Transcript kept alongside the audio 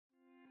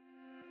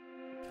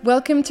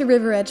Welcome to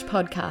River Edge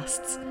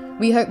Podcasts.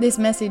 We hope this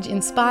message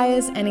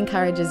inspires and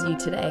encourages you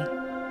today.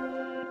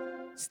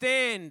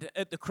 Stand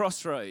at the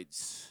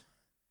crossroads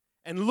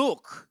and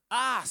look,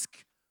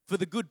 ask for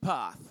the good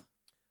path.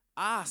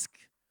 Ask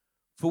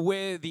for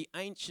where the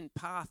ancient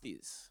path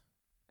is.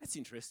 That's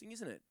interesting,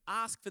 isn't it?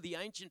 Ask for the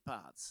ancient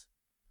paths.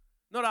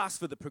 Not ask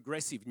for the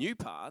progressive new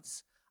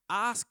paths.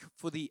 Ask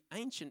for the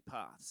ancient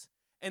paths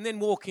and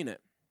then walk in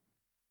it.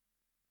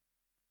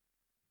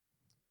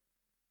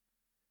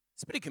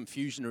 There's a bit of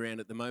confusion around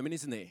at the moment,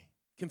 isn't there?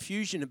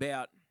 Confusion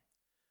about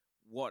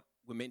what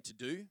we're meant to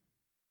do,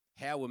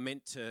 how we're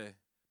meant to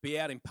be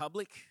out in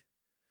public,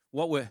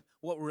 what we're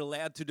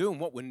allowed to do and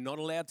what we're not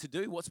allowed to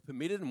do, what's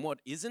permitted and what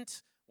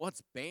isn't,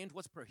 what's banned,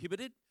 what's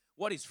prohibited,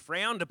 what is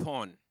frowned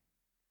upon.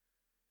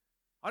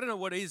 I don't know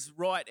what is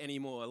right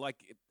anymore.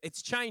 Like,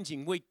 it's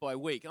changing week by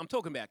week. I'm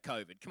talking about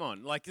COVID. Come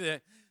on. Like,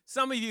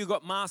 some of you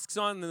got masks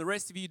on and the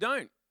rest of you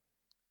don't.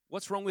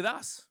 What's wrong with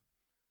us?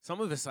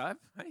 Some of us have,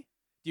 hey?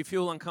 Do you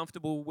feel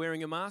uncomfortable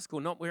wearing a mask or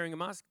not wearing a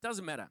mask?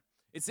 Doesn't matter.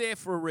 It's there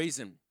for a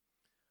reason.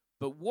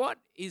 But what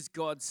is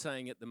God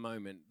saying at the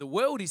moment? The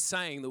world is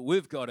saying that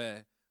we've got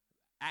to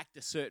act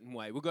a certain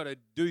way. We've got to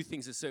do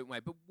things a certain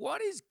way. But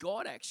what is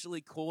God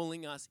actually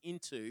calling us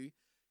into?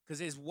 Because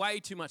there's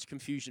way too much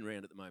confusion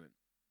around at the moment.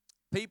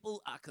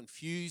 People are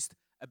confused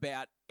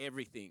about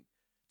everything.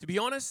 To be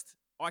honest,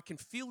 I can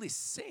feel this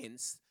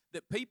sense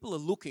that people are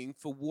looking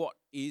for what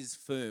is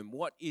firm,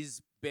 what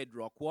is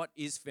bedrock, what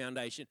is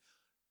foundation.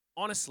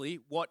 Honestly,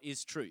 what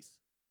is truth?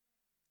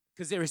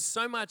 Because there is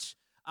so much,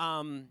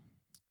 how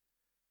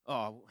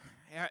do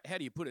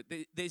you put it?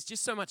 There's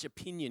just so much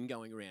opinion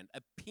going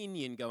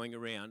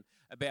around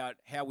about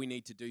how we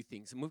need to do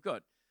things. And we've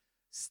got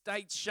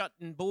states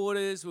shutting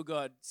borders, we've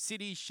got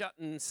cities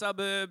shutting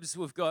suburbs,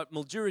 we've got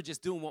Mildura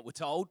just doing what we're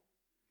told.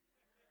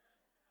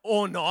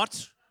 Or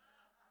not.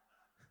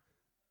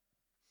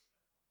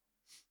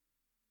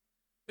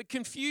 But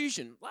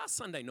confusion. Last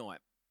Sunday night,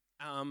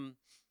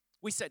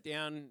 we sat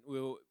down,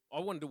 I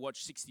wanted to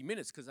watch 60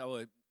 Minutes because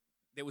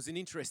there was an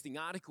interesting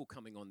article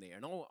coming on there,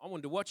 and I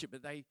wanted to watch it,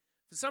 but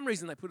for some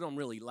reason, they put it on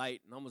really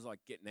late, and I was like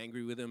getting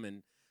angry with them,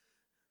 and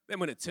then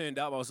when it turned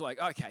up, I was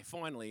like, okay,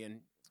 finally,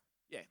 and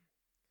yeah.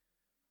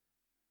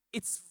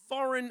 It's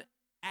foreign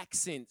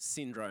accent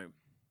syndrome.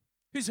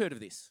 Who's heard of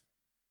this?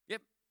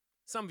 Yep.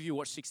 Some of you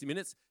watched 60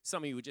 Minutes.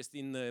 Some of you were just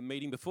in the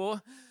meeting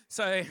before,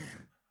 so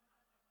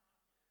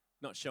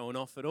not showing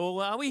off at all,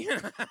 are we?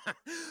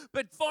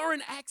 But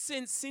foreign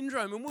accent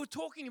syndrome, and we were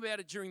talking about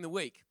it during the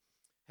week.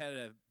 Had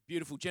a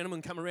beautiful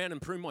gentleman come around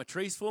and prune my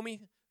trees for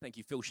me. Thank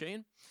you, Phil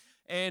Sheehan.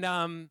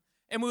 And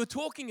we were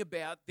talking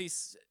about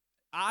this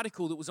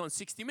article that was on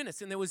 60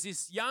 Minutes, and there was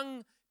this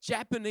young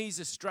Japanese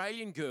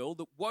Australian girl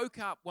that woke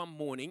up one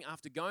morning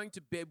after going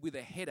to bed with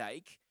a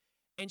headache,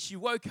 and she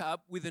woke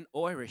up with an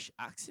Irish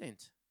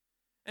accent.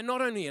 And not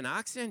only an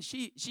accent,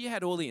 she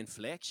had all the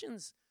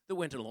inflections that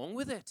went along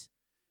with it.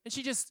 And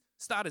she just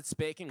started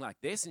speaking like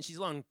this, and she's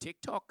on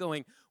TikTok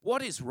going,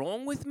 what is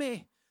wrong with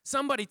me?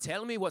 Somebody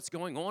tell me what's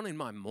going on in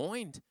my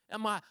mind.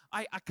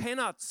 I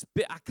cannot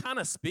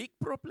speak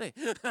properly.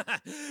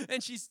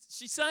 And she's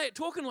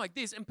talking like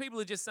this, and people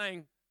are just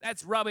saying,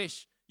 that's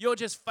rubbish. You're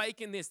just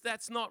faking this.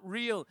 That's not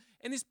real.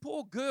 And this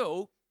poor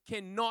girl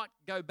cannot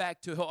go back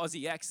to her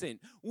Aussie accent.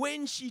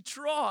 When she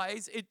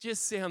tries, it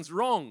just sounds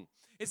wrong.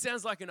 It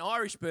sounds like an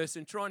Irish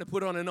person trying to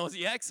put on an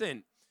Aussie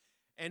accent.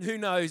 And who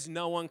knows,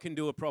 no one can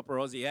do a proper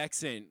Aussie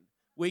accent.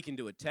 We can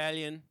do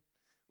Italian.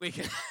 We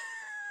can,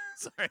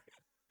 sorry,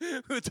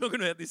 we were talking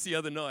about this the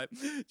other night,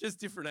 just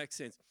different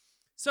accents.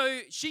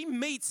 So she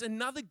meets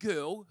another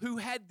girl who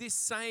had this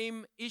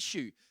same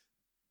issue.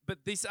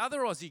 But this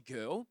other Aussie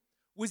girl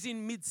was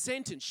in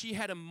mid-sentence. She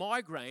had a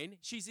migraine.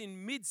 She's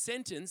in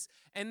mid-sentence.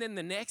 And then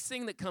the next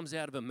thing that comes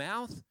out of her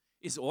mouth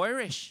is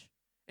Irish.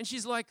 And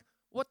she's like,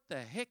 what the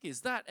heck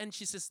is that? And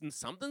she says,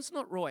 something's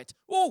not right.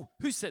 Oh,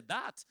 who said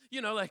that?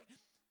 You know, like,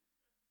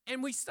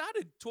 and we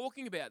started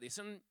talking about this,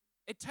 and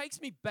it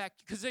takes me back,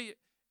 because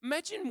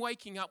imagine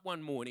waking up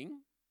one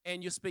morning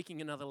and you're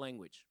speaking another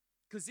language,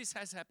 because this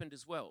has happened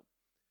as well.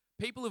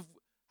 People have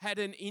had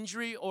an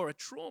injury or a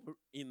trauma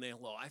in their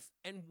life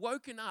and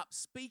woken up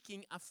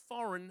speaking a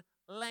foreign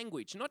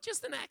language, not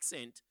just an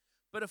accent,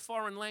 but a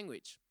foreign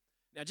language.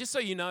 Now, just so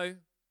you know,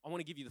 I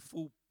want to give you the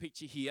full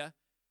picture here.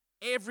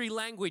 Every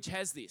language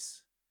has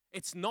this.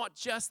 It's not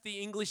just the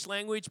English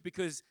language,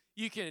 because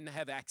you can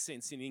have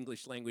accents in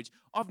English language.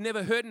 I've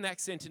never heard an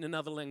accent in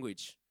another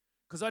language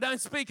because I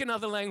don't speak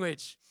another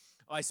language.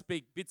 I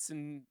speak bits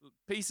and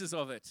pieces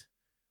of it.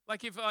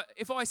 Like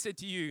if I said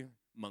to you,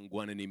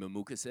 Mangwanani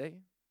Mamukase,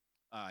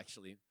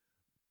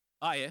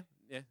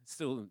 yeah,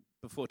 still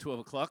before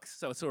 12 o'clock,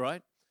 so it's all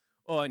right.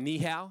 Or ni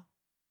hao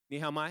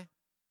mai.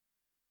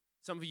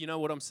 Some of you know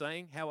what I'm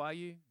saying. How are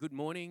you? Good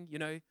morning. You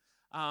know,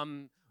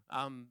 I'm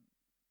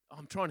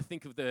trying to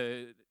think of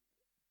the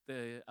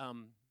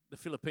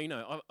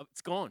Filipino.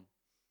 It's gone.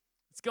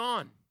 It's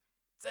gone.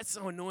 That's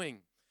so annoying.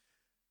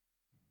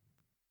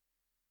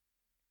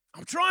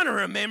 I'm trying to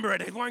remember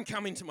it. It won't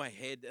come into my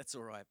head. That's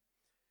all right.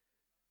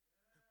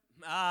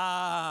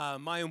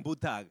 Mayong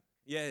butag.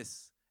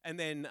 Yes. And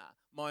then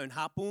mayong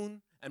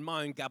hapon and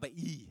mayong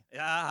gabi.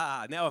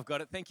 Now I've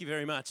got it. Thank you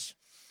very much.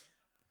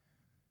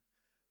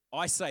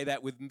 I say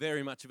that with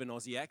very much of an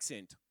Aussie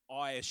accent.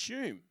 I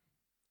assume,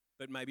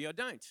 but maybe I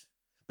don't.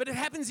 But it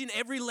happens in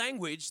every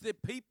language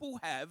that people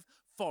have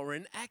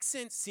foreign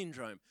accent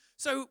syndrome.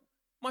 So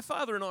my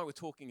father and I were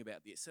talking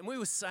about this, and we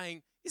were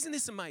saying, isn't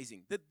this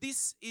amazing? That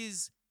this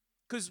is,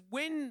 because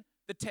when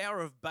the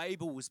Tower of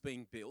Babel was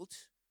being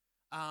built,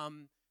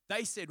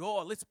 they said,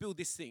 oh, let's build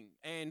this thing,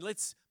 and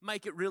let's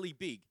make it really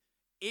big.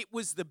 It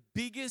was the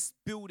biggest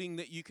building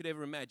that you could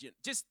ever imagine.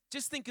 Just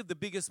think of the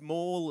biggest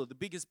mall or the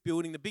biggest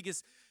building, the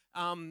biggest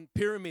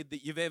pyramid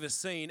that you've ever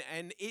seen,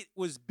 and it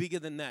was bigger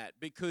than that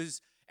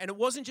and it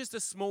wasn't just a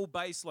small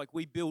base like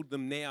we build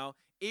them now.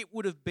 It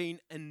would have been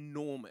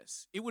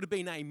enormous. It would have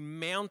been a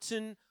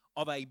mountain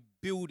of a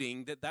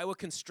building that they were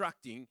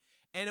constructing,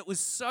 and it was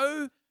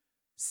so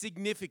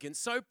significant,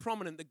 so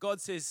prominent that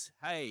God says,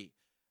 hey,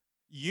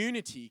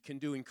 unity can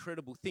do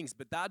incredible things,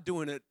 but they're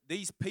doing it,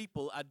 these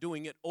people are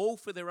doing it all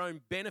for their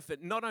own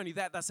benefit. Not only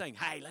that, they're saying,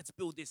 hey, let's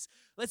build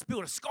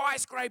a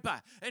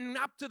skyscraper and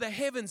up to the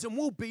heavens and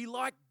we'll be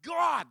like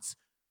gods.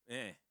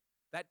 Yeah.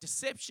 That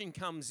deception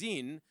comes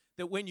in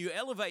that when you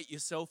elevate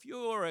yourself,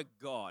 you're a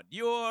god.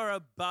 You're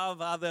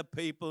above other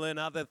people and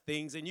other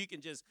things, and you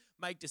can just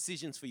make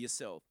decisions for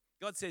yourself.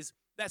 God says,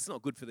 that's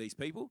not good for these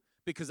people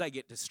because they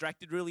get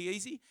distracted really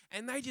easy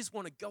and they just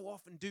want to go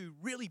off and do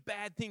really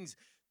bad things.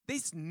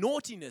 This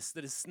naughtiness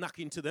that has snuck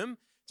into them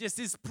just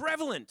is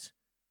prevalent.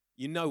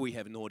 You know we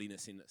have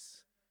naughtiness in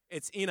us.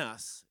 It's in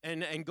us.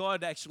 And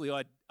God actually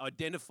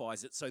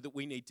identifies it so that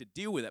we need to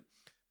deal with it.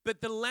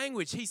 But the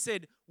language, he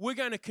said, we're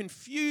going to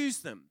confuse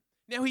them.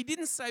 Now, he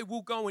didn't say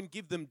we'll go and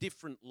give them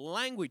different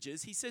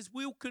languages. He says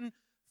we'll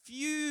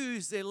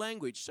confuse their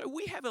language. So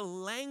we have a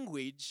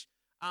language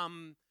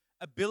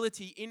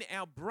ability in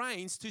our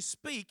brains to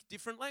speak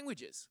different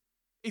languages.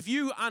 If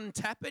you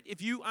untap it,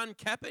 if you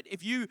uncap it,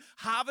 if you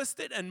harvest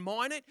it and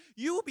mine it,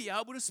 you will be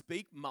able to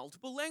speak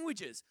multiple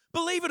languages.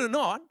 Believe it or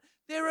not,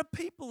 there are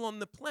people on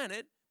the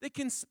planet that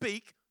can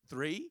speak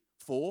 3,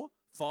 4,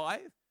 5,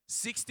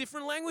 6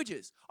 different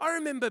languages. I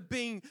remember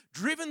being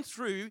driven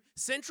through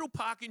Central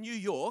Park in New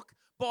York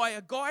by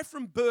a guy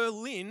from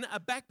Berlin, a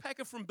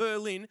backpacker from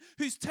Berlin,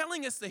 who's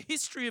telling us the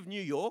history of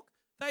New York.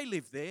 They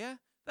live there.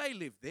 They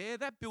live there.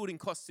 That building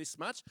costs this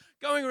much.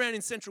 Going around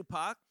in Central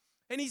Park,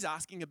 and he's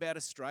asking about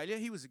Australia.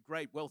 He was a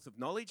great wealth of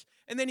knowledge.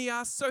 And then he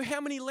asked, so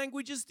how many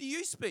languages do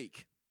you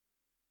speak?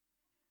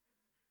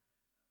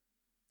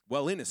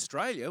 Well, in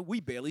Australia,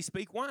 we barely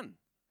speak one.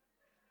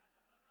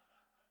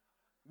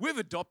 We've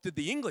adopted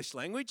the English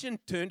language and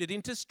turned it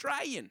into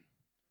Australian.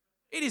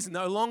 It is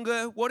no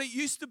longer what it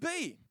used to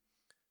be.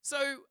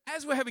 So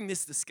as we're having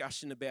this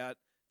discussion about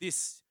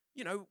this,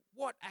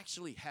 what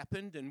actually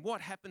happened and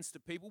what happens to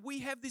people,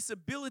 we have this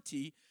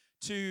ability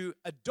to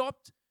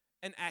adopt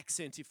an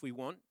accent if we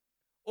want,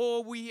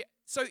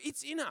 so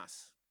it's in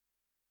us.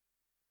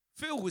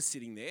 Phil was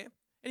sitting there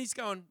and he's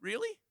going,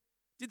 really?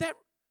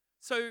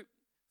 So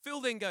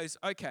Phil then goes,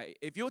 okay,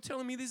 if you're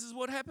telling me this is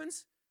what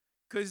happens,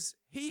 because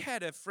he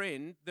had a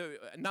friend,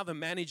 another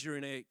manager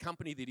in a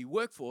company that he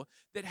worked for,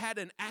 that had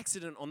an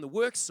accident on the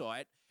work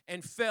site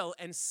and fell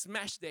and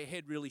smashed their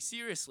head really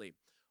seriously.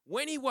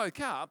 When he woke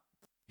up,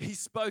 he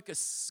spoke a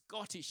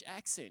Scottish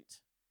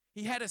accent.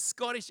 He had a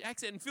Scottish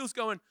accent, and Phil's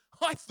going,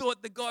 I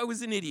thought the guy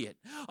was an idiot.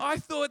 I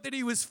thought that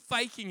he was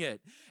faking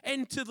it.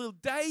 And to the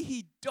day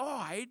he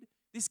died,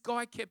 this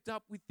guy kept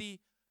up with the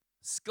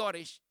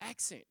Scottish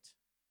accent.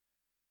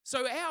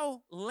 So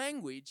our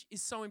language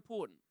is so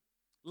important.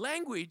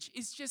 Language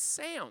is just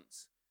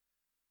sounds.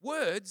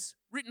 Words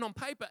written on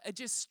paper are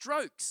just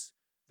strokes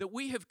that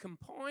we have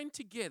combined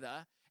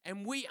together,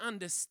 and we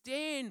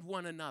understand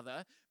one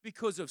another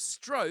because of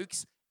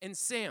strokes and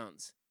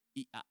sounds.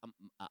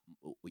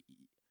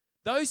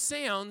 Those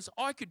sounds,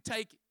 I could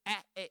take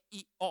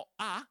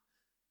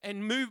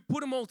and put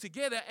them all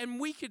together, and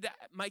we could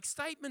make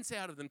statements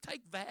out of them.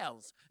 Take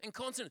vowels and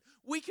consonants.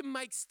 We can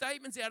make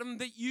statements out of them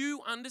that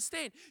you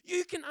understand.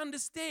 You can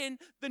understand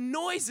the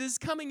noises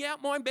coming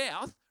out my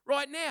mouth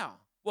right now.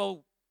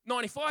 Well,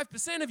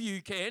 95% of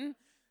you can.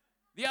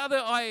 The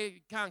other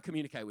I can't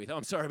communicate with.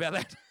 I'm sorry about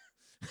that.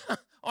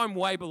 I'm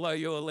way below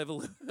your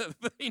level of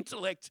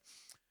intellect.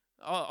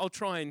 I'll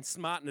try and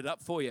smarten it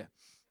up for you.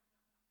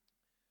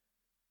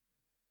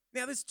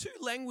 Now, there's 2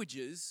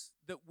 languages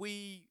that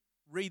we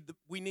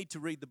need to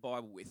read the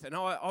Bible with. And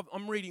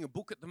I'm reading a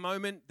book at the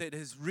moment that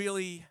has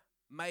really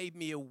made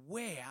me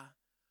aware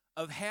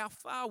of how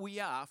far we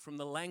are from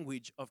the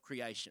language of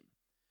creation.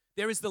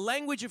 There is the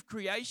language of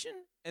creation,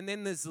 and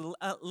then there's the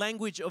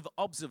language of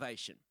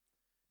observation.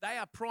 They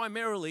are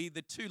primarily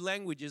the 2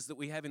 languages that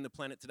we have in the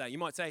planet today. You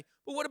might say,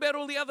 well, what about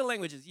all the other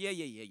languages? Yeah.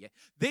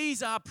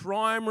 These are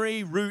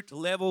primary root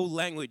level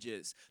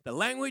languages. The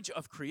language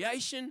of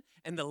creation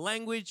and the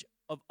language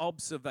of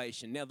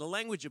observation. Now, the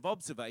language of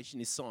observation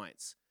is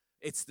science.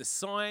 It's the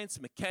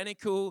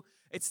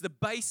it's the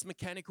base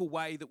mechanical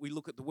way that we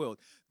look at the world.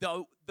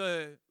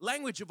 The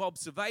language of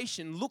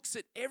observation looks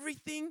at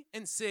everything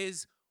and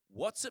says,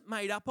 what's it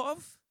made up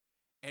of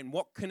and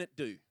what can it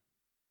do?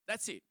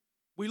 That's it.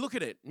 We look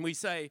at it and we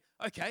say,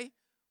 okay,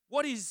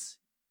 what is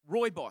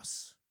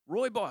rooibos?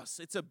 Rooibos,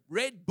 it's a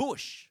red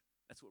bush.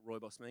 That's what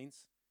rooibos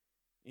means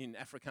in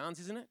Afrikaans,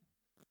 isn't it?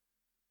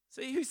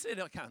 See, who said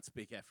I can't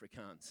speak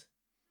Afrikaans?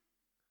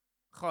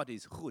 God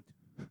is good.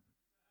 Is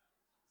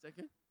that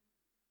good?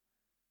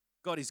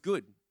 God is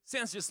good.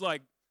 Sounds just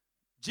like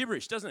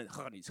gibberish, doesn't it?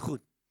 God is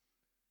good.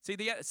 See,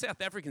 the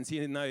South Africans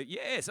here know,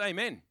 yes,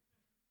 amen.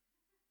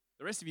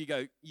 The rest of you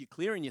go, you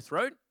clear in your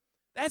throat?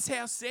 That's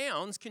how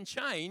sounds can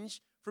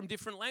change from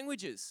different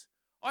languages.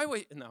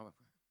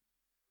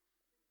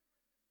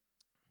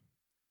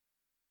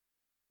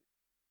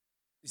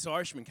 This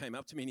Irishman came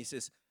up to me and he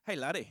says, hey,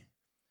 laddie,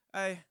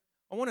 I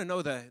want to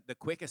know the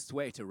quickest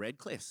way to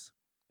Redcliffs.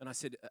 And I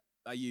said,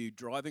 are you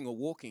driving or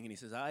walking? And he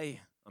says,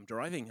 I'm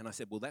driving. And I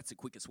said, well, that's the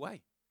quickest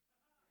way.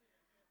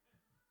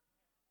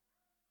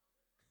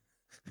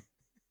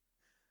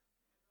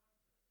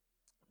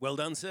 Well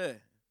done,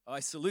 sir. I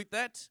salute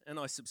that and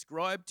I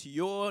subscribe to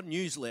your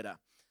newsletter.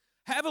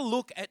 Have a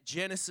look at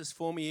Genesis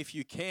for me if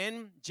you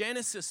can.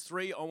 Genesis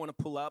 3, I want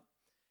to pull up.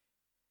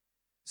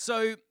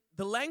 So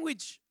the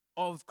language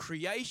of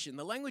creation,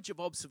 the language of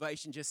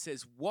observation just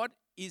says, what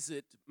is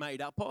it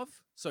made up of?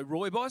 So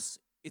rooibos,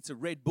 it's a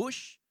red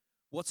bush.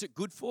 What's it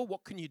good for?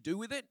 What can you do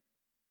with it?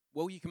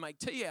 Well, you can make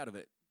tea out of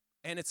it.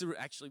 And it's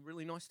actually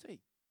really nice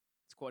tea.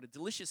 It's quite a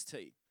delicious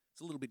tea.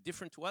 It's a little bit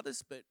different to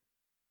others, but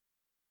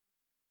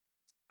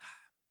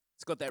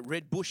it's got that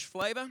red bush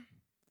flavor.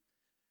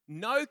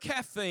 No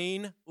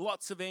caffeine,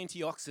 lots of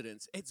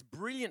antioxidants. It's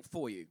brilliant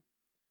for you.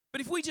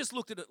 But if we just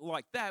looked at it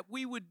like that,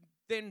 we would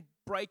then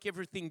break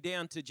everything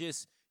down to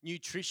just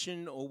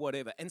nutrition or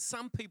whatever. And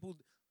some people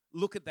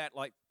look at that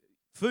like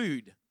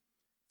food.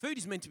 Food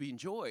is meant to be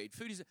enjoyed.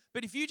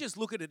 But if you just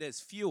look at it as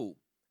fuel,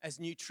 as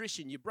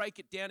nutrition, you break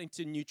it down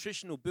into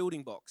nutritional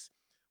building blocks.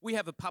 We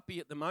have a puppy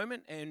at the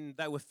moment, and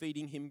they were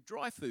feeding him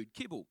dry food,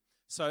 kibble.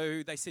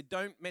 So they said,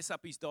 don't mess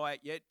up his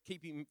diet yet,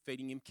 keep him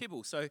feeding him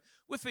kibble. So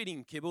we're feeding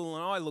him kibble,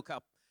 and I look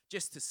up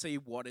just to see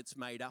what it's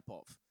made up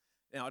of.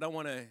 Now, I don't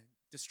want to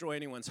destroy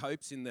anyone's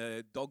hopes in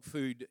the dog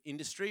food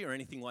industry or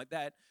anything like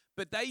that,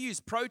 but they use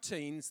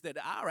proteins that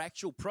are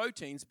actual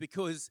proteins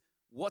because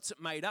what's it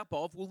made up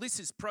of? Well, this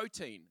is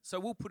protein. So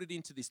we'll put it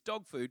into this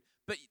dog food,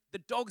 but the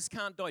dogs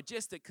can't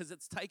digest it because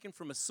it's taken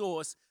from a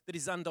source that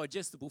is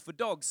undigestible for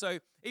dogs. So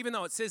even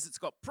though it says it's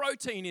got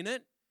protein in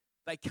it,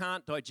 they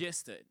can't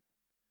digest it.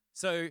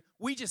 So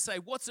we just say,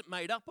 what's it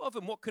made up of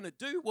and what can it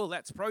do? Well,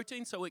 that's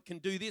protein, so it can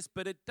do this,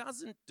 but it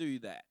doesn't do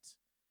that.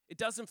 It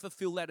doesn't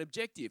fulfill that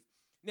objective.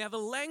 Now, the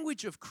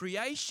language of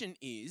creation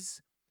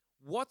is,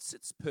 what's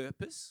its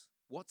purpose?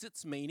 What's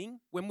its meaning?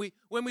 When we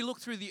look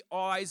through the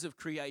eyes of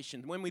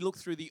creation, when we look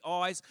through the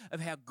eyes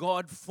of how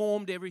God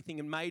formed everything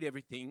and made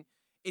everything,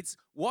 it's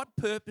what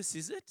purpose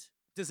is it?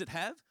 Does it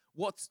have?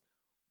 What's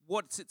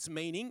its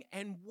meaning?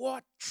 And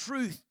what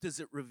truth does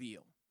it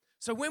reveal?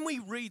 So when we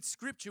read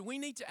Scripture, we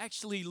need to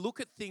actually look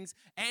at things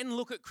and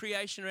look at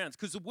creation around us,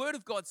 because the Word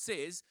of God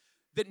says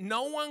that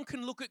no one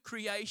can look at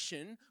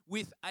creation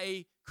with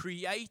a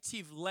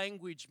creative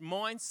language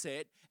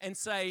mindset and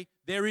say,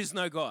 there is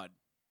no God.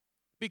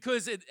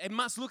 Because it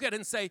must look at it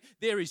and say,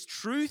 there is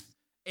truth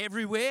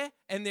everywhere,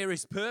 and there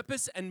is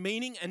purpose and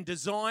meaning and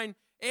design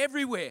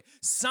everywhere.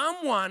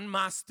 Someone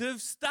must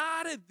have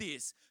started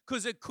this,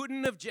 because it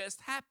couldn't have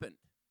just happened.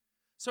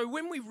 So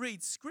when we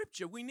read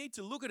Scripture, we need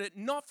to look at it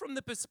not from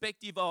the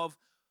perspective of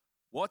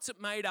what's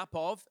it made up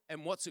of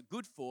and what's it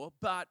good for,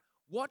 but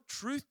what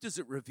truth does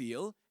it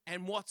reveal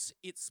and what's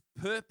its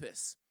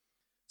purpose.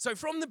 So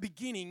from the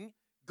beginning,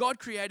 God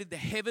created the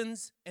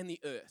heavens and the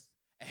earth,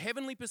 a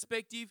heavenly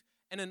perspective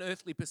and an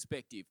earthly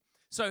perspective.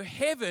 So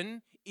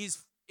heaven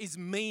is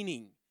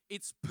meaning,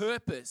 it's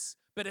purpose,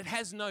 but it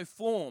has no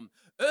form.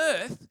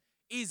 Earth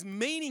is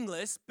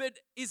meaningless, but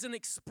is an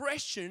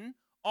expression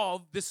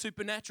of the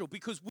supernatural,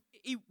 because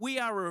we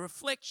are a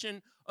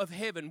reflection of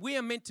heaven. We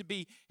are meant to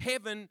be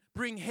heaven,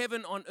 bring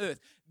heaven on earth.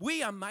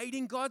 We are made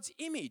in God's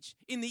image.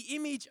 In the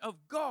image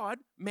of God,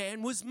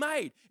 man was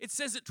made. It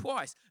says it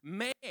twice.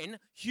 Man,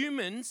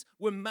 humans,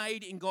 were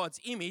made in God's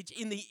image.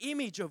 In the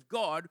image of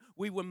God,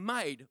 we were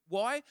made.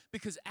 Why?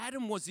 Because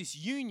Adam was this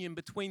union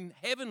between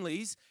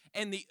heavenlies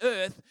and the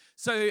earth.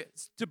 So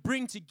to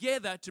bring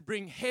together, to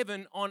bring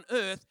heaven on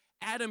earth,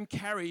 Adam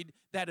carried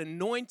that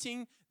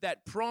anointing,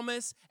 that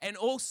promise, and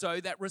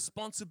also that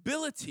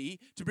responsibility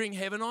to bring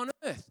heaven on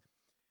earth.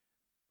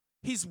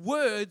 His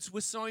words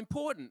were so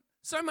important,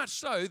 so much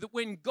so that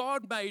when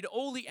God made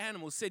all the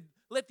animals, said,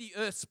 let the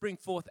earth spring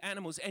forth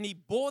animals, and he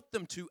brought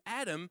them to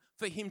Adam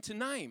for him to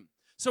name.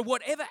 So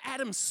whatever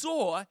Adam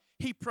saw,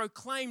 he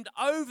proclaimed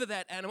over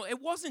that animal.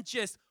 It wasn't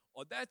just,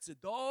 oh, that's a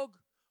dog,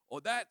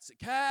 or that's a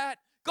cat.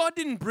 God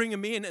didn't bring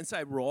him in and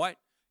say, right,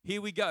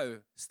 here we go.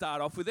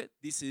 Start off with it.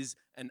 This is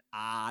an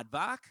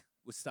aardvark.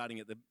 We're starting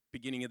at the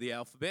beginning of the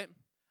alphabet.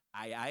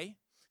 AA.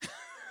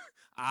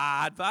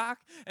 Aardvark.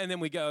 And then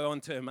we go on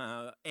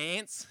to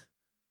ants,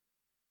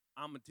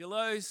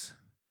 armadillos.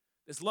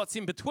 There's lots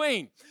in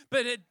between.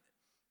 But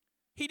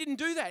He didn't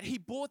do that. He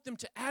brought them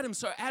to Adam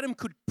so Adam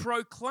could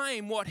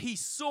proclaim what he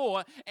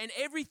saw, and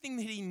everything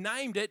that he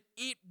named it,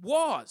 it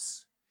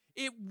was.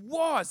 It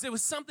was. There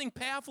was something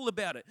powerful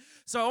about it.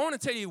 So I want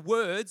to tell you,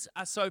 words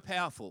are so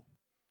powerful.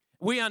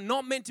 We are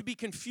not meant to be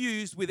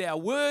confused with our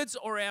words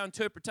or our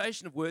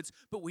interpretation of words,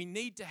 but we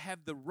need to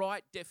have the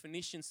right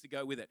definitions to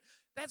go with it.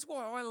 That's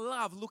why I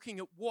love looking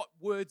at what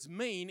words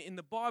mean in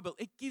the Bible.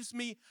 It gives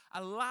me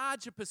a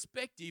larger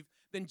perspective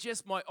than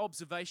just my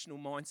observational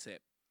mindset.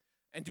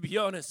 And to be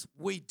honest,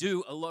 we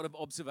do a lot of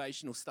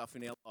observational stuff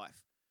in our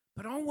life.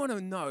 But I want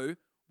to know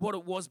what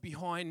it was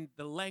behind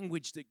the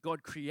language that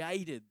God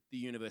created the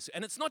universe.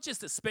 And it's not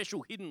just a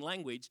special hidden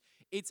language.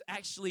 It's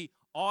actually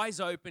eyes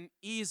open,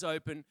 ears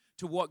open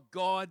to what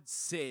God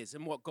says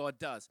and what God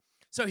does.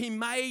 So he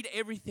made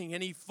everything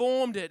and he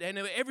formed it, and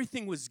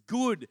everything was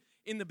good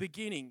in the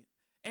beginning.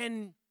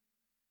 And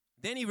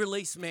then he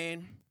released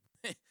man.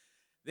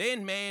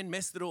 Then man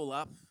messed it all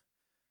up.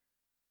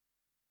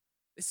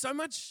 There's so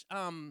much,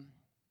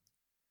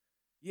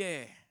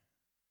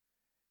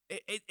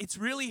 it's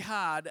really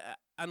hard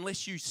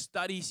unless you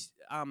study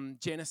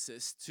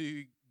Genesis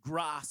to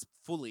grasp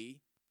fully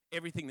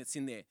everything that's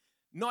in there.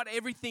 Not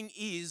everything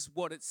is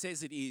what it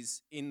says it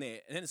is in there.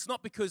 And it's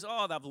not because,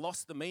 they've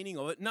lost the meaning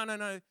of it. No.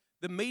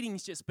 The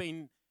meaning's just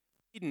been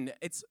hidden.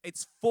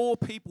 It's for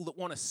people that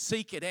want to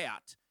seek it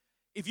out.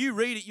 If you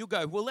read it, you'll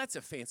go, well, that's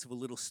a fanciful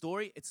little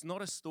story. It's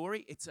not a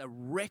story. It's a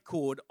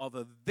record of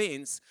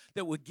events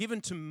that were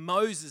given to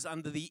Moses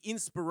under the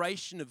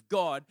inspiration of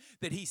God,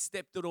 that he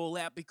stepped it all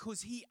out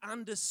because he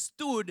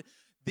understood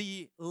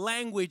the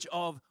language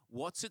of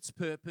what's its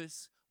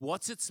purpose,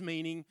 what's its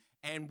meaning,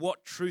 and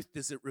what truth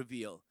does it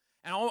reveal.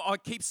 And I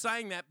keep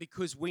saying that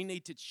because we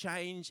need to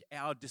change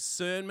our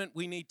discernment.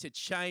 We need to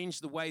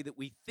change the way that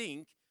we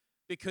think,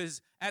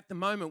 because at the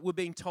moment we're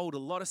being told a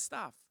lot of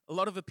stuff, a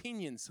lot of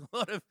opinions,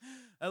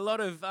 a lot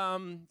of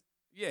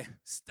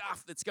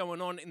stuff that's going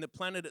on in the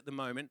planet at the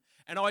moment.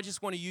 And I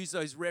just want to use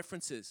those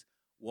references.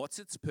 What's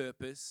its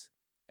purpose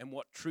and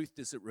what truth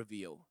does it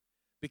reveal?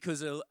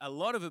 Because a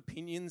lot of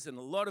opinions and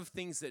a lot of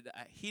things that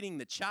are hitting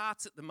the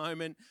charts at the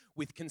moment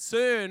with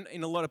concern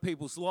in a lot of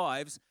people's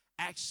lives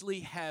actually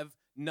have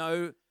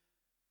no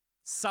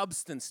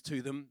substance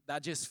to them.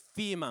 They're just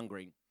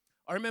fear-mongering.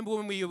 I remember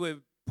when we were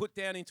put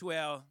down into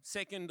our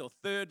second or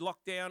third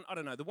lockdown, I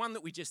don't know, the one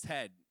that we just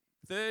had,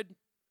 third,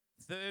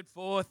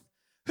 fourth,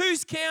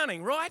 who's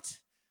counting, right?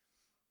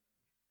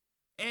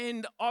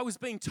 And I was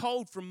being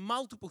told from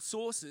multiple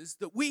sources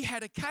that we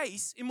had a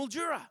case in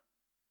Mildura.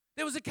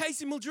 There was a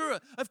case in Mildura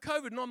of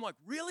COVID, and I'm like,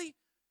 really?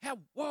 How?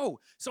 Whoa.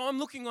 So I'm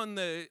looking on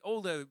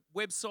all the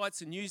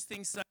websites and news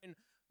things saying,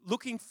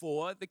 looking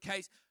for the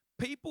case.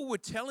 People were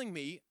telling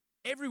me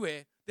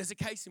everywhere, there's a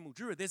case in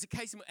Mildura,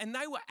 and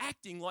they were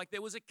acting like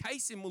there was a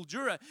case in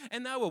Mildura,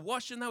 and they were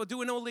washing, they were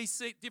doing all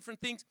these different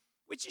things,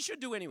 which you should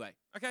do anyway,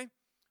 okay?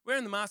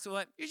 Wearing the mask,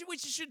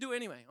 which you should do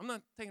anyway. I'm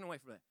not taking away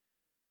from that.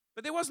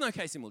 But there was no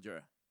case in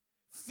Mildura.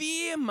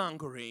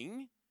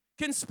 Fear-mongering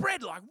can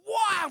spread like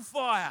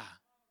wildfire.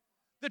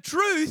 The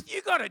truth,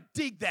 you got to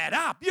dig that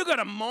up. You got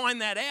to mine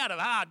that out of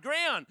hard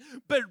ground.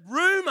 But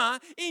rumor,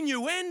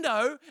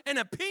 innuendo, and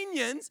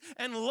opinions,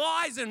 and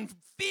lies and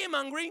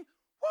fear-mongering,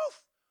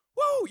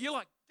 whoa, you're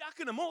like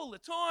ducking them all the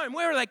time.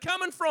 Where are they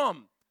coming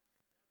from?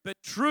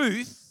 But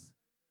truth,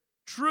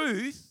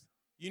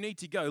 you need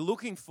to go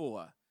looking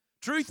for.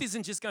 Truth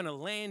isn't just going to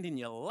land in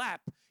your lap.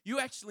 You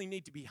actually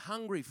need to be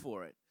hungry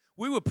for it.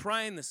 We were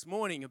praying this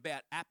morning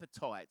about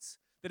appetites,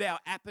 that our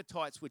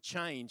appetites would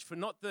change for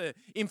not the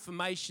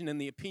information and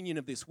the opinion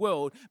of this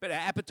world, but our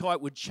appetite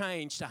would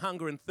change to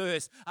hunger and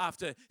thirst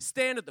after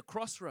stand at the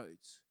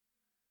crossroads.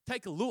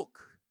 Take a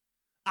look.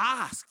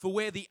 Ask for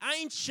where the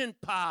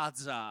ancient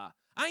paths are.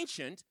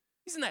 Ancient,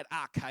 isn't that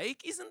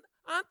archaic?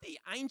 Aren't the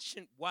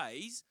ancient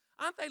ways,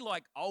 aren't they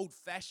like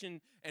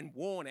old-fashioned and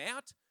worn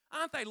out?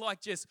 Aren't they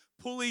like just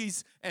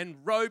pulleys and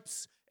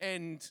ropes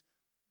and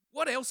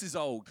what else is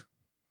old?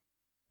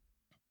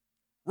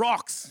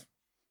 Rocks.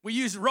 We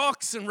use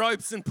rocks and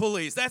ropes and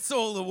pulleys. That's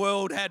all the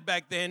world had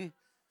back then.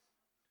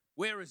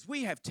 Whereas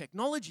we have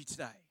technology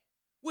today.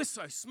 We're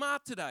so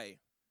smart today.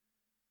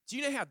 Do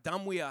you know how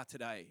dumb we are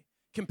today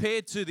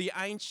compared to the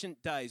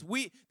ancient days?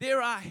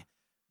 There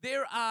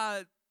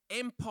are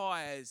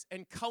empires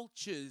and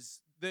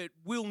cultures that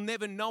we'll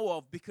never know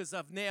of because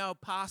they've now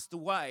passed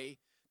away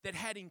that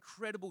had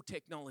incredible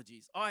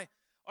technologies. I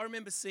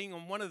remember seeing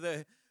on one of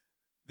the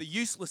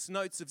useless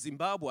notes of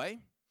Zimbabwe,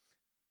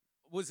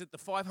 was it the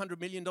 $500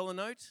 million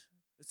note?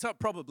 It's not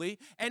probably.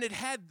 And it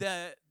had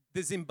the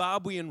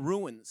Zimbabwean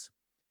ruins.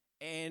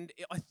 And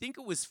I think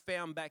it was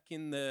found back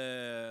in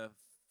the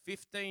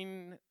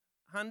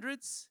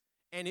 1500s.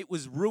 And it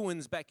was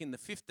ruins back in the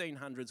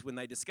 1500s when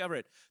they discovered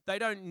it. They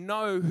don't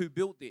know who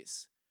built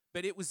this.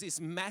 But it was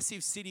this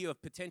massive city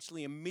of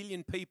potentially 1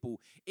 million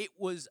people. It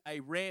was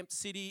a ramped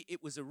city.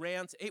 It was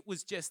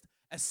just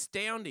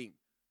astounding.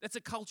 That's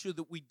a culture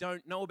that we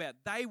don't know about.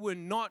 They were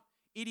not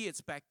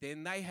idiots back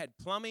then. They had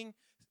plumbing.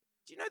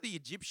 Do you know the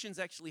Egyptians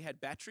actually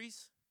had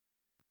batteries?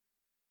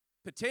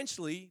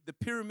 potentially the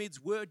pyramids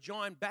were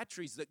giant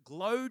batteries that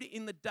glowed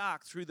in the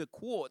dark through the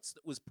quartz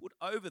that was put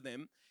over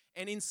them.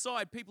 And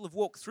inside, people have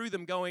walked through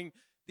them going,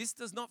 this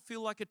does not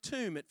feel like a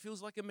tomb. It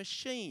feels like a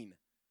machine.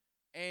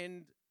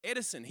 And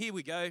Edison, here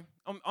we go.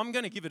 I'm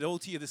going to give it all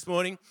to you this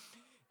morning.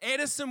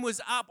 Edison was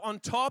up on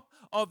top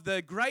of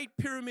the Great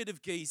Pyramid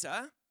of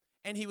Giza,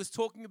 and he was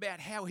talking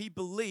about how he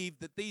believed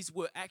that these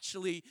were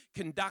actually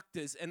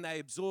conductors and they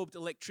absorbed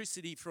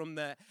electricity from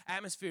the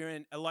atmosphere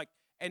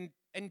and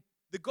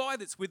the guy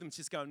that's with him's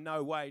just going,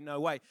 no way,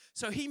 no way.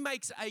 So he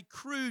makes a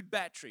crude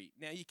battery.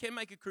 Now, you can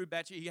make a crude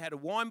battery. He had a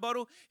wine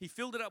bottle. He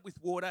filled it up with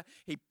water.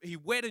 He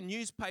wet a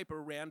newspaper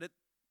around it.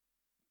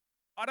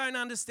 I don't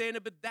understand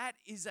it, but that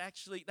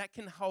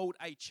can hold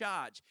a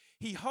charge.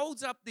 He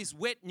holds up this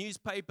wet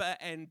newspaper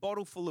and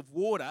bottle full of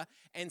water,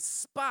 and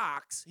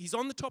sparks, he's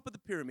on the top of the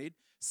pyramid,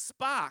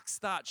 sparks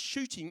start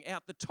shooting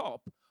out the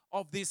top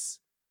of this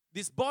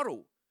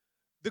bottle.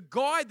 The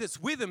guy that's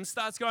with him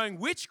starts going,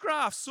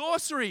 witchcraft,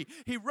 sorcery.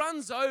 He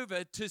runs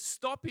over to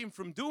stop him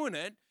from doing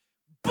it.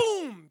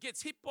 Boom!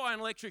 Gets hit by an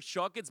electric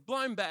shock, gets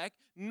blown back,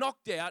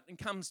 knocked out, and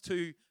comes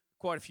to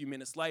quite a few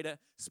minutes later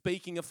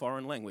speaking a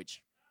foreign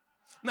language.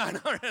 No,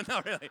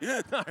 not really.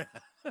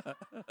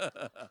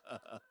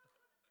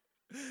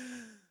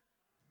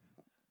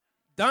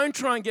 Don't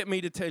try and get me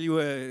to tell you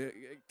a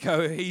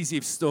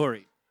cohesive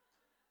story.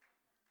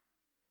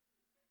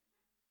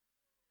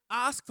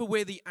 Ask for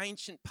where the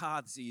ancient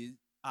paths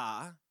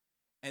are,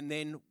 and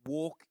then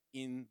walk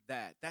in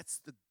that.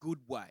 That's the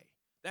good way.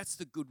 That's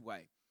the good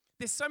way.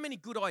 There's so many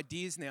good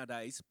ideas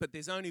nowadays, but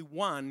there's only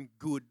one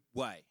good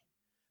way.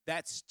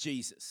 That's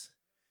Jesus.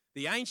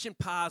 The ancient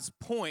paths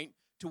point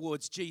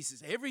towards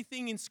Jesus.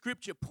 Everything in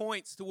Scripture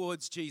points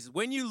towards Jesus.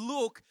 When you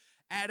look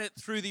at it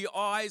through the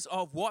eyes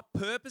of what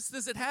purpose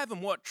does it have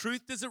and what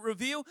truth does it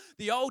reveal,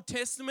 the Old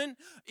Testament,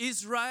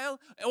 Israel,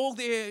 all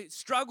their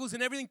struggles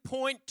and everything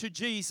point to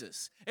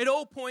Jesus. It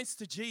all points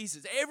to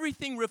Jesus.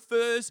 Everything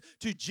refers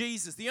to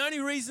Jesus. The only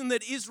reason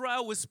that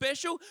Israel was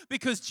special,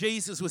 because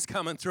Jesus was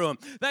coming through them.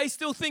 They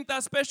still think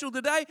they're special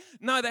today?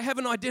 No, they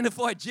haven't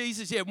identified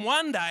Jesus yet.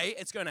 One day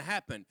it's going to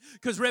happen,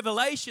 because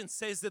Revelation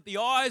says that the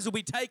eyes will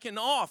be taken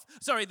off.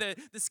 The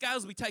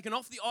scales will be taken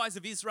off the eyes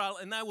of Israel,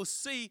 and they will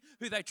see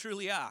who they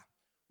truly are.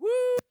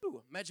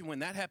 Woo! Imagine when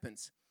that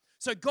happens.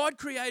 So God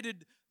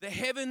created the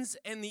heavens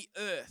and the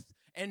earth,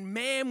 and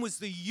man was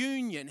the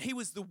union. He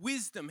was the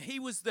wisdom. He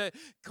was the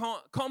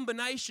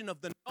combination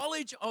of the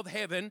knowledge of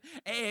heaven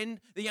and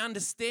the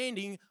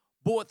understanding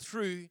brought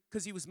through,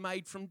 because he was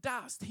made from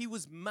dust. He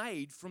was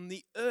made from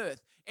the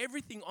earth.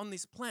 Everything on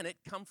this planet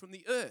come from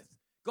the earth.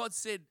 God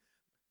said,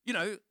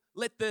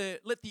 let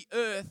the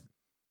earth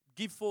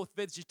give forth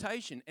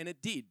vegetation, and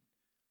it did.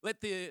 Let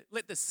the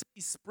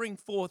seas spring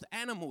forth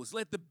animals.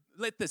 Let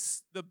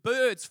the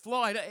birds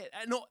fly.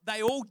 And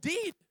they all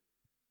did.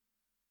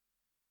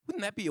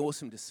 Wouldn't that be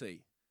awesome to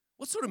see?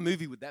 What sort of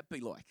movie would that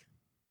be like?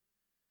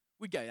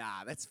 We'd go,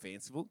 that's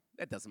fanciful.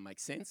 That doesn't make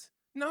sense.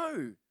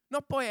 No,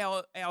 not by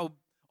our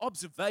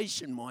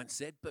observation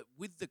mindset, but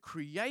with the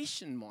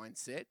creation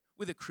mindset,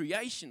 with a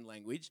creation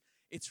language,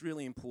 it's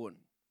really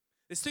important.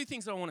 There's two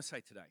things that I want to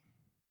say today,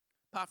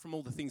 apart from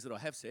all the things that I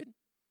have said.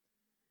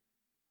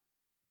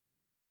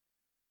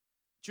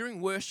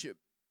 During worship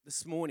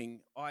this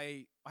morning,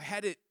 I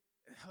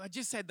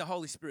just had the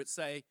Holy Spirit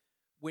say,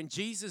 when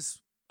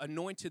Jesus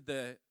anointed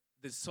the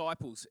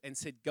disciples and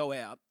said, go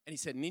out, and he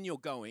said, and in your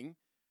going,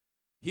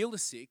 heal the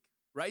sick,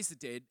 raise the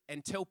dead,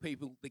 and tell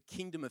people the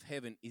kingdom of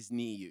heaven is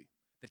near you.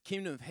 The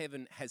kingdom of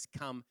heaven has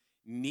come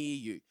near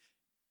you.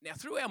 Now,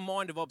 through our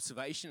mind of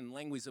observation and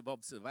language of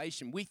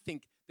observation, we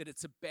think that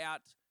it's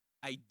about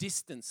a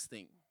distance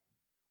thing.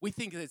 We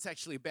think that it's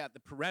actually about the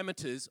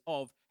parameters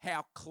of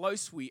how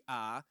close we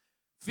are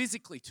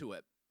physically to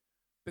it.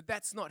 But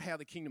that's not how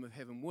the kingdom of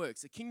heaven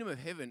works. The kingdom of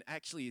heaven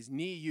actually is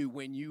near you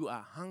when you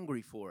are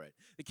hungry for it.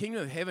 The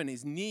kingdom of heaven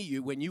is near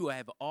you when you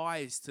have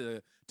eyes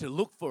to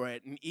look for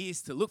it and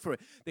ears to look for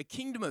it. The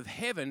kingdom of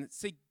heaven,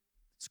 see,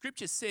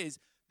 Scripture says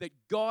that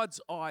God's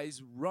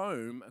eyes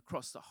roam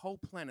across the whole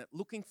planet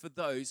looking for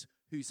those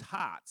whose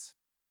hearts,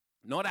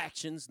 not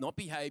actions, not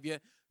behavior,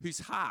 whose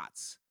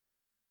hearts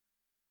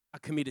are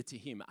committed to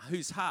him,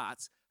 whose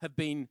hearts have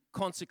been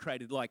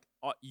consecrated, like,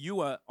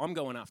 I'm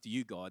going after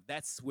you, God.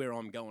 That's where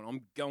I'm going.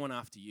 I'm going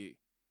after you.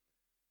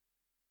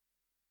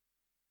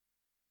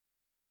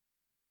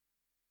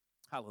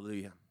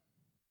 Hallelujah.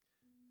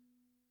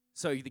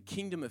 So the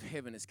kingdom of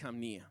heaven has come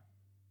near.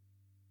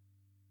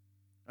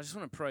 I just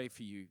want to pray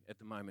for you at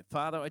the moment.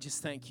 Father, I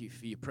just thank you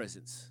for your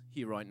presence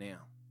here right now.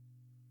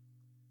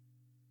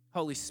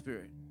 Holy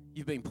Spirit,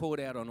 you've been poured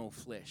out on all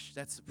flesh.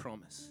 That's the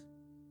promise.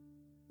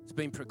 It's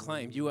been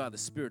proclaimed. You are the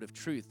Spirit of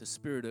truth, the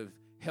Spirit of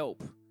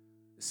help,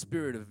 the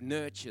Spirit of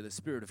nurture, the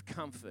Spirit of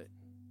comfort,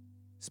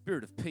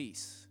 Spirit of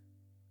peace.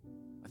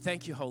 I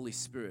thank you, Holy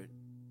Spirit,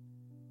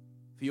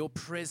 for your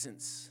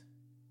presence,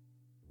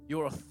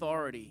 your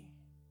authority,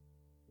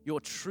 your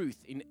truth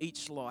in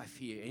each life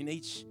here, in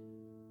each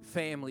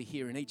family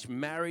here, in each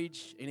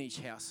marriage, in each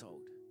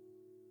household.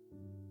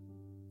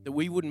 That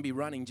we wouldn't be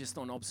running just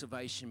on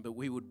observation, but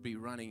we would be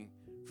running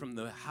from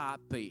the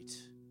heartbeat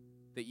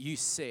that you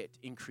set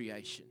in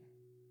creation.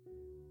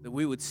 That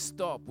we would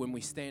stop when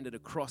we stand at a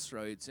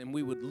crossroads and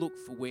we would look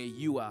for where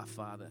you are,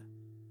 Father.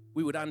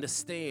 We would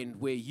understand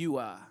where you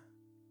are,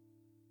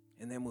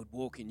 and then we'd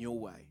walk in your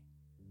way.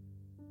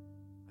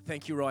 I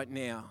thank you right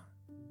now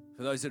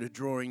for those that are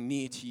drawing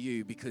near to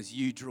you, because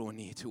you draw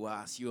near to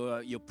us.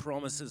 Your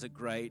promises are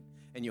great,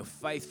 and your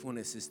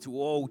faithfulness is to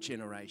all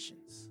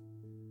generations.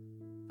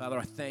 Father,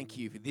 I thank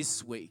you for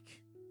this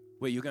week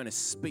where you're going to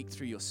speak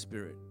through your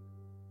Spirit.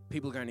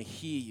 People are going to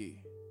hear you.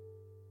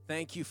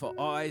 Thank you for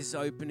eyes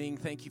opening.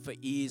 Thank you for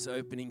ears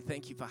opening.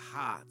 Thank you for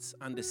hearts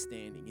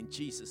understanding. In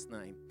Jesus'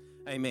 name,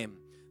 amen.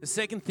 The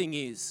second thing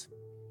is,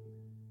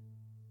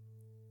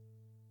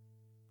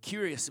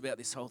 curious about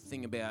this whole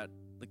thing about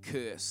the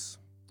curse.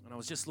 And I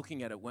was just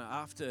looking at it. Well,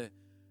 after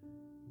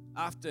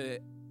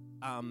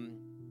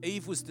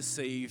Eve was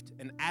deceived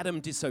and Adam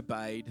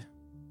disobeyed,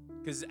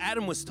 because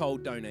Adam was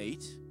told don't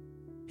eat,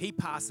 he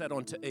passed that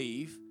on to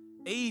Eve.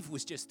 Eve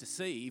was just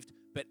deceived,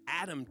 but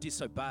Adam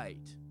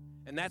disobeyed.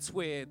 And that's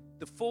where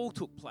the fall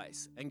took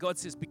place. And God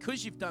says,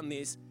 because you've done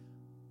this,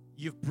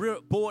 you've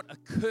brought a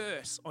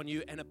curse on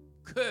you, and a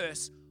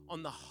curse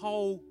on the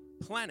whole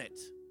planet.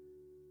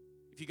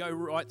 If you go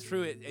right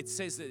through it, it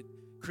says that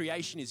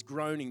creation is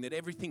groaning, that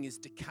everything is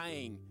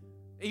decaying.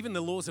 Even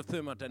the laws of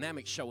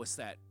thermodynamics show us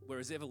that,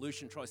 whereas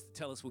evolution tries to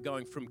tell us we're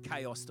going from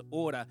chaos to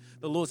order.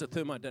 The laws of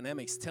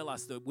thermodynamics tell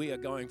us that we are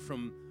going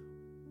from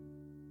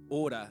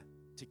order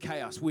to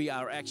chaos. We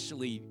are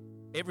actually,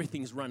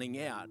 everything's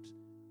running out.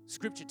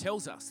 Scripture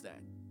tells us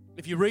that.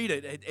 If you read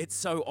it, it's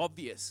so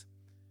obvious.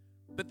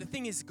 But the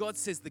thing is, God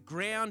says the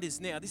ground is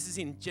now, this is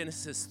in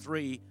Genesis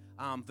 3,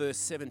 verse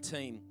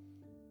 17.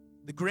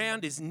 The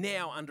ground is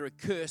now under a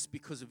curse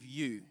because of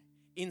you.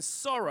 In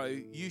sorrow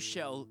you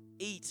shall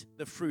eat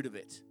the fruit of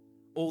it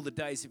all the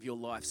days of your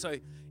life. So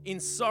in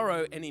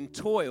sorrow and in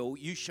toil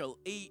you shall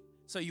eat,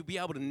 so you'll be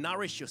able to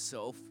nourish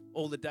yourself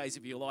all the days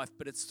of your life.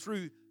 But it's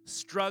through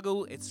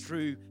struggle, it's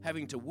through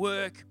having to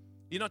work.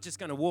 You're not just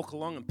going to walk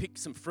along and pick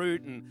some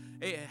fruit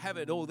and have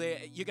it all there.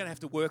 You're going to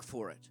have to work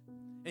for it.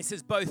 And he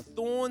says, both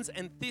thorns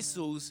and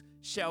thistles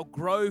shall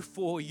grow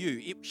for you.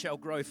 It shall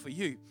grow for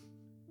you.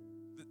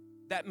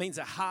 That means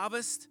a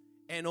harvest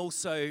and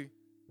also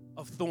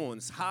of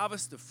thorns.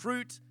 Harvest of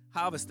fruit,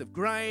 harvest of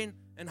grain,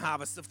 and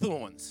harvest of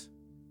thorns.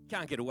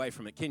 Can't get away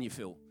from it, can you,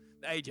 Phil?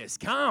 They just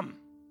come.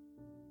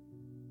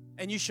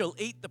 And you shall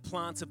eat the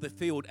plants of the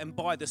field, and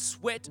by the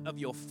sweat of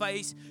your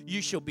face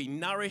you shall be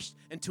nourished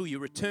until you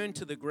return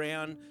to the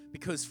ground,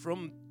 because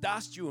from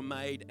dust you were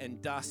made,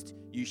 and dust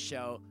you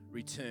shall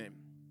return.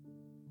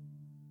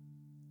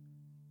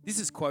 This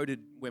is quoted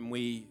when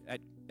we,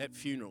 at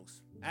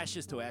funerals,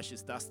 ashes to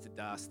ashes, dust to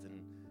dust,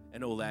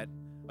 and all that.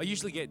 I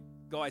usually get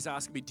guys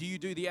asking me, do you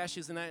do the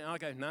ashes and that? And I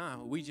go,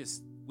 no, we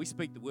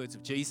speak the words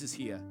of Jesus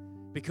here,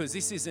 because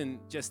this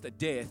isn't just a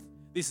death.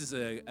 This is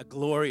a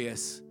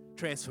glorious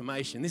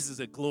transformation. This is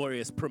a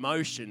glorious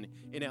promotion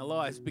in our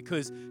lives,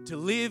 because to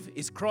live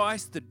is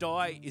Christ, to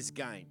die is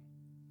gain.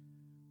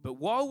 But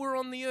while we're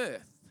on the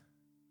earth,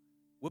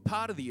 we're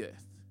part of the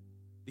earth.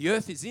 The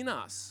earth is in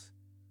us,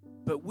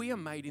 but we are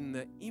made in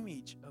the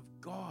image of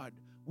God.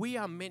 We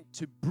are meant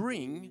to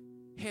bring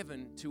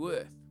heaven to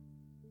earth.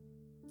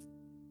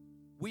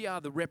 We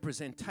are the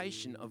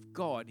representation of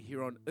God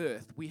here on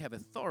earth. We have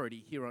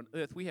authority here on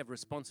earth. We have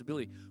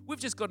responsibility. We've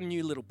just got a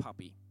new little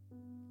puppy.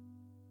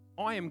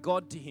 I am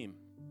God to him.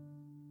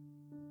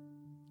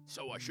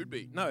 So I should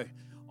be. No,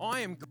 I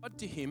am God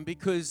to him,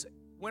 because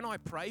when I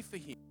pray for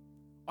him,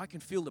 I can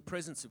feel the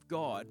presence of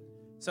God.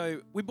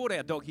 So we brought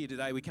our dog here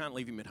today. We can't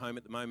leave him at home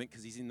at the moment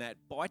because he's in that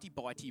bitey,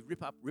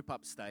 rip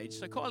up stage.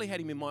 So Kylie had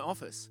him in my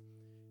office.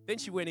 Then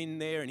she went in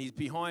there and he's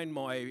behind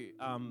my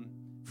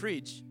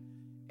fridge,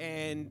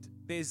 and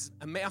there's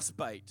a mouse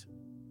bait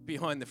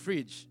behind the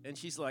fridge. And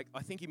she's like,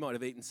 I think he might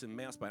have eaten some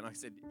mouse bait. And I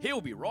said,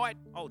 he'll be right.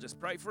 I'll just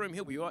pray for him.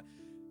 He'll be right.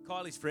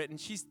 Kylie's fretting.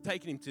 She's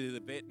taken him to the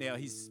vet now.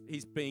 He's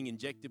being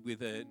injected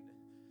with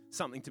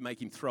something to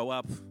make him throw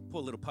up.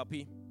 Poor little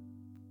puppy.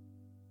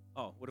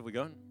 Oh, what have we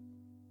got?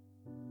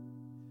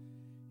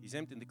 He's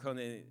emptied the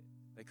corner.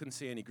 They couldn't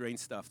see any green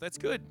stuff. That's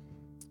good.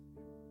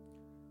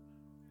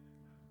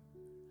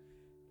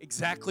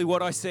 Exactly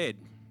what I said.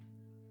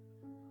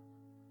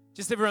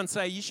 Just everyone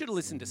say, you should have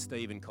listened to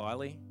Steve and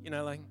Kylie. You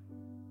know, like,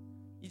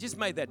 you just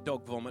made that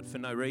dog vomit for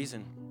no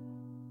reason.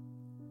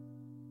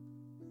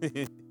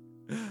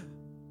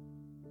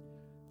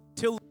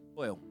 Till the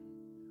soil.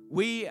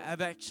 We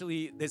have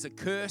actually, there's a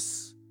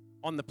curse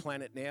on the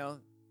planet now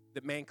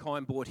that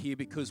mankind brought here,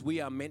 because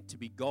we are meant to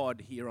be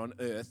God here on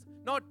earth.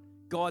 Not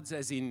gods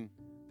as in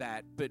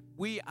that, but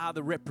we are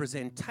the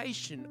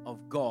representation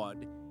of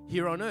God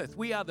here on earth.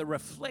 We are the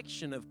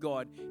reflection of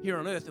God here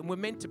on earth, and we're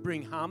meant to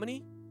bring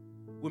harmony.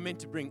 We're meant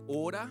to bring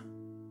order.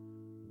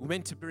 We're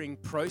meant to bring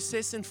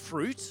process and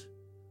fruit.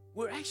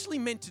 We're actually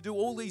meant to do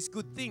all these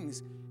good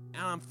things.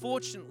 And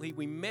unfortunately,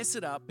 we mess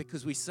it up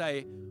because we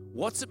say,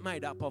 what's it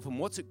made up of and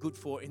what's it good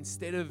for,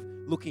 instead of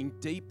looking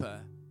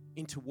deeper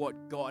into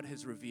what God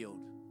has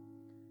revealed.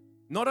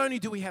 Not only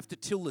do we have to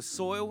till the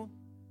soil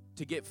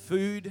to get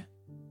food,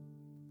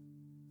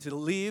 to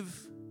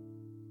live,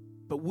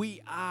 but we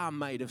are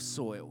made of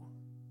soil.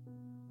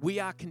 We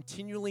are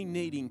continually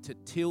needing to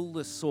till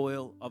the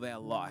soil of our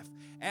life.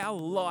 Our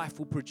life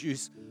will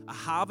produce a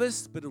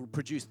harvest, but it will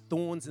produce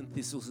thorns and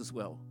thistles as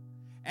well.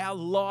 Our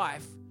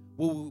life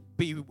will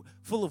be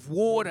full of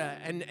water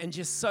and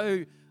just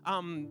so,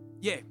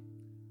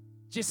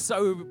 just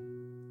so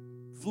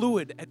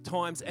fluid at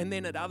times, and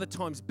then at other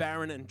times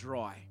barren and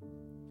dry.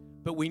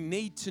 But we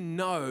need to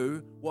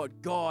know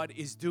what God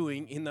is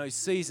doing in those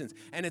seasons.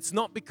 And it's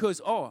not because,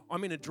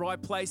 I'm in a dry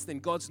place, then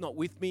God's not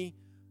with me.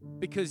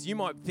 Because you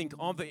might think,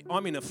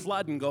 I'm in a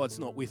flood and God's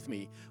not with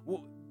me.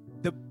 Well,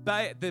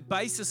 the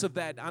basis of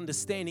that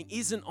understanding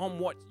isn't on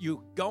what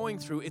you're going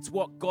through, it's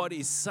what God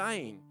is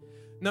saying.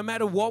 No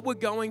matter what we're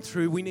going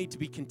through, we need to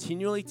be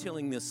continually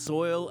tilling the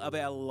soil of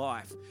our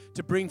life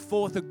to bring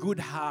forth a good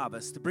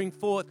harvest, to bring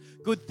forth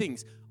good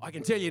things. I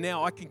can tell you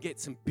now, I can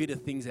get some bitter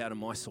things out of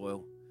my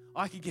soil.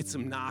 I can get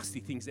some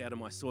nasty things out of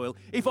my soil.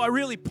 If I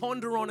really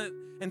ponder on it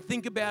and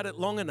think about it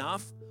long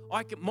enough,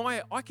 I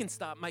can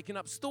start making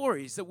up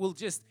stories that will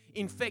just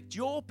infect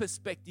your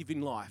perspective in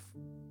life.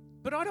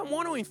 But I don't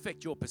want to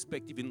infect your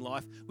perspective in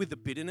life with the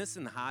bitterness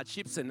and the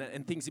hardships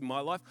and things in my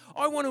life.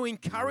 I want to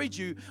encourage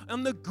you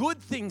on the good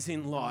things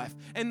in life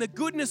and the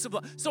goodness of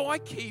life. So I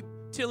keep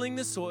tilling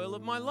the soil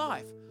of my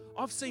life.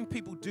 I've seen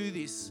people do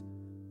this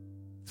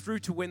through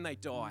to when they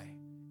die.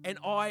 And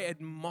I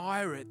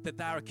admire it that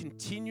they are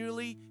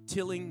continually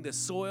tilling the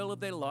soil of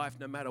their life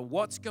no matter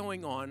what's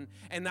going on,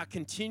 and they're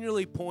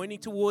continually pointing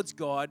towards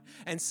God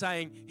and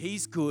saying,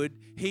 He's good,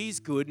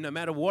 no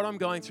matter what I'm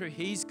going through,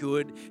 He's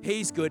good.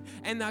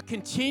 And they're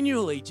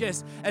continually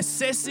just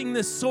assessing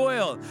the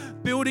soil,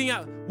 building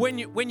up. When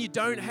you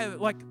don't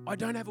have, I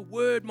don't have a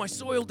word, my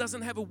soil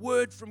doesn't have a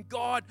word from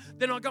God,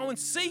 then I go and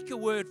seek a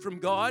word from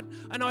God.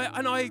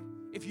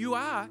 If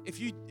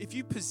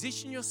you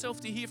position yourself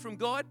to hear from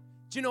God,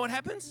 do you know what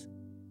happens?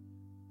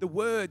 The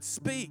Word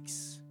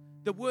speaks.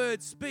 The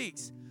Word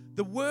speaks.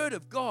 The Word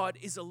of God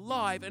is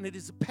alive and it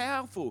is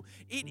powerful.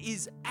 It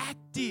is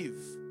active.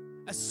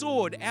 A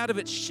sword out of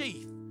its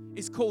sheath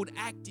is called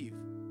active.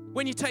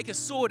 When you take a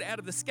sword out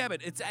of the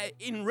scabbard, it's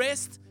in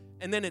rest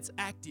and then it's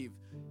active.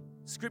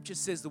 Scripture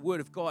says the Word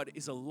of God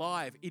is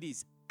alive. It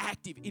is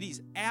active. It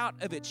is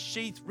out of its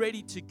sheath,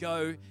 ready to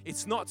go.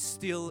 It's not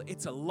still.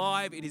 It's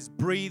alive. It is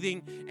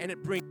breathing, and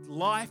it brings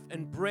life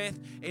and breath.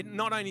 And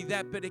not only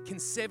that, but it can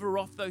sever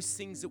off those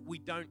things that we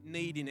don't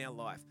need in our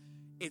life.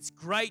 It's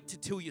great to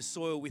till your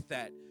soil with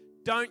that.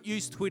 Don't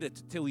use Twitter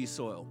to till your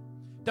soil.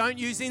 Don't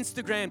use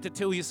Instagram to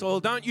till your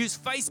soil. Don't use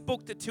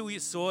Facebook to till your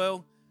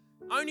soil.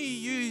 Only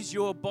use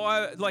your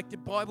the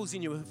Bibles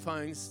in your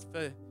phones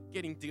for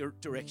getting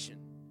direction.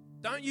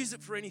 Don't use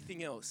it for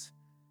anything else.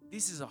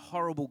 This is a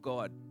horrible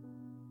God.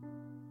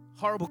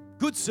 Horrible.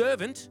 Good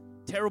servant,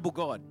 terrible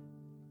God.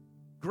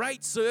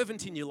 Great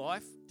servant in your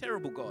life,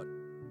 terrible God.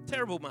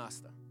 Terrible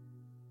master.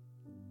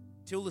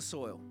 Till the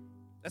soil.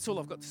 That's all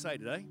I've got to say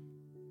today.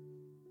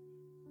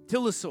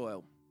 Till the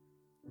soil,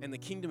 and the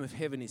kingdom of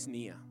heaven is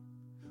near.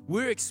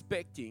 We're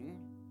expecting,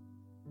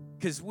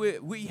 because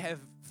we have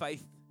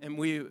faith and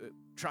we're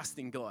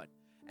trusting God,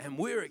 and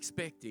we're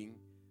expecting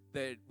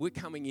that we're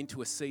coming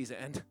into a season,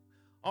 and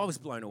I was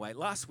blown away.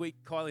 Last week,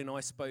 Kylie and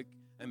I spoke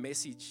a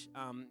message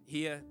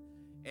here,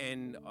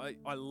 and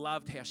I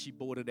loved how she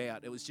brought it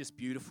out. It was just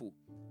beautiful.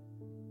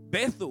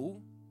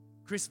 Bethel,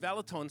 Chris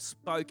Valaton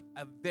spoke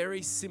a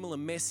very similar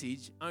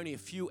message only a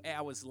few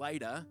hours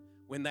later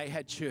when they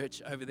had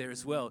church over there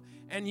as well.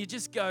 And you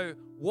just go,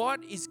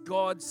 what is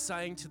God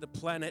saying to the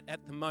planet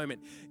at the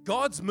moment?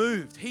 God's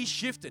moved. He's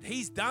shifted.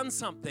 He's done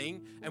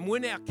something, and we're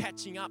now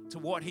catching up to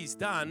what He's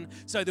done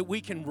so that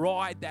we can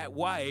ride that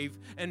wave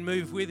and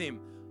move with Him.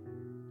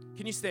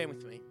 Can you stand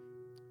with me?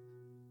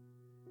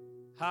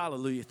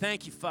 Hallelujah.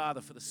 Thank you, Father,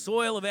 for the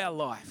soil of our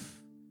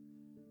life.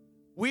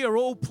 We are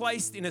all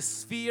placed in a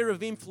sphere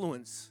of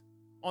influence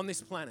on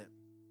this planet.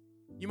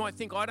 You might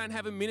think, I don't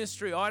have a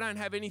ministry, I don't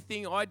have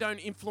anything, I don't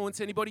influence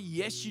anybody.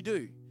 Yes, you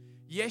do.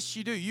 Yes,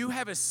 you do. You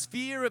have a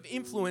sphere of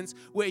influence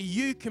where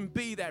you can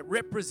be that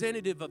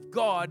representative of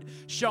God,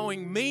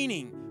 showing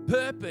meaning,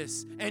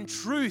 purpose, and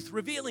truth,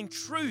 revealing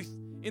truth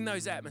in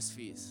those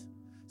atmospheres.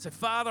 So,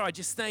 Father, I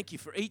just thank you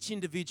for each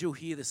individual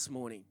here this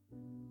morning.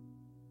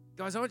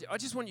 Guys, I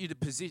just want you to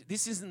position.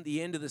 This isn't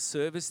the end of the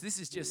service. This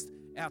is just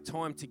our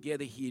time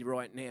together here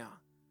right now.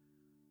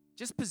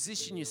 Just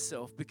position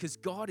yourself, because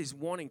God is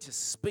wanting to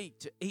speak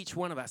to each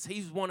one of us.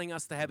 He's wanting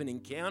us to have an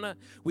encounter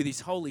with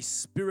His Holy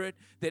Spirit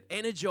that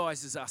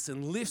energizes us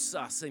and lifts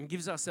us and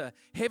gives us a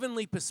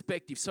heavenly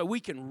perspective so we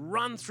can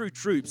run through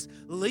troops,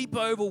 leap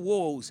over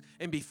walls,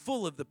 and be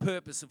full of the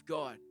purpose of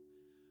God.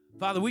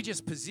 Father, we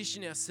just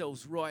position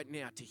ourselves right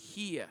now to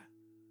hear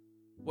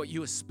what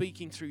you are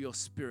speaking through your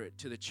Spirit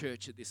to the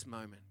church at this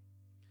moment.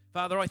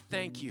 Father, I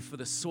thank you for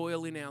the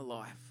soil in our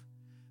life.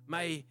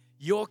 May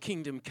your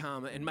kingdom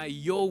come and may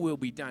your will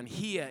be done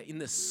here in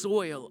the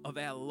soil of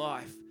our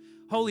life.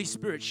 Holy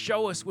Spirit,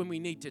 show us when we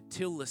need to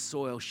till the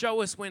soil.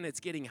 Show us when it's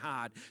getting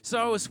hard.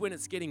 Show us when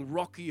it's getting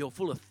rocky or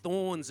full of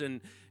thorns and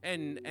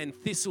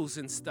thistles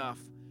and stuff.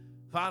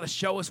 Father,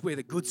 show us where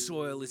the good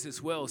soil is as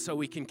well, so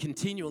we can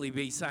continually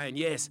be saying,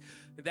 yes,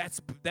 that's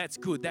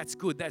good, that's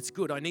good, that's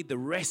good. I need the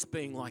rest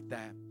being like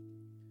that.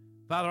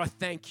 Father, I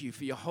thank you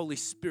for your Holy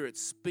Spirit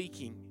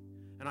speaking,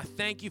 and I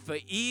thank you for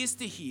ears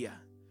to hear,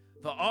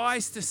 for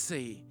eyes to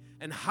see,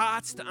 and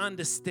hearts to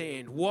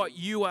understand what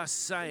you are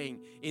saying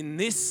in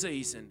this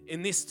season,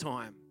 in this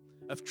time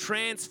of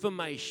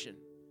transformation.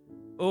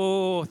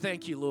 Oh,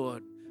 thank you,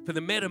 Lord, for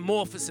the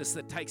metamorphosis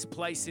that takes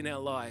place in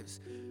our lives.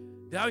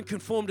 Don't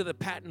conform to the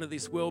pattern of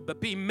this world, but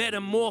be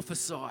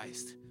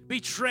metamorphosized. Be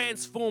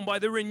transformed by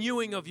the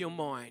renewing of your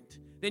mind.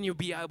 Then you'll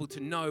be able to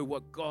know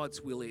what God's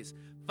will is.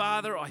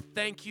 Father, I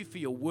thank you for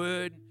your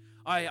word.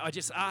 I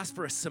just ask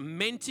for a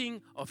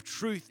cementing of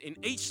truth in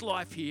each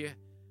life here.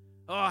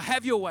 Oh,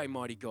 have your way,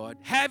 mighty God.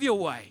 Have your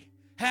way.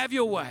 Have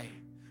your way.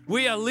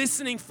 We are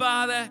listening,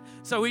 Father,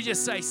 so we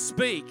just say,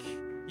 speak.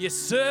 Your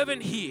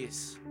servant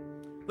hears.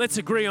 Let's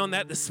agree on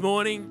that this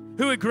morning.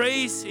 Who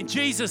agrees? In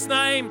Jesus'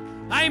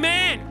 name,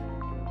 amen.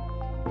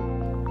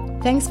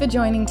 Thanks for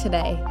joining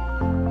today.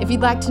 If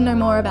you'd like to know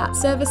more about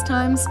service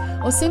times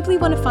or simply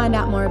want to find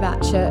out more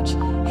about church,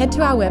 head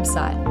to our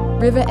website,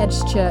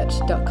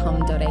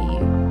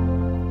 riveredgechurch.com.au.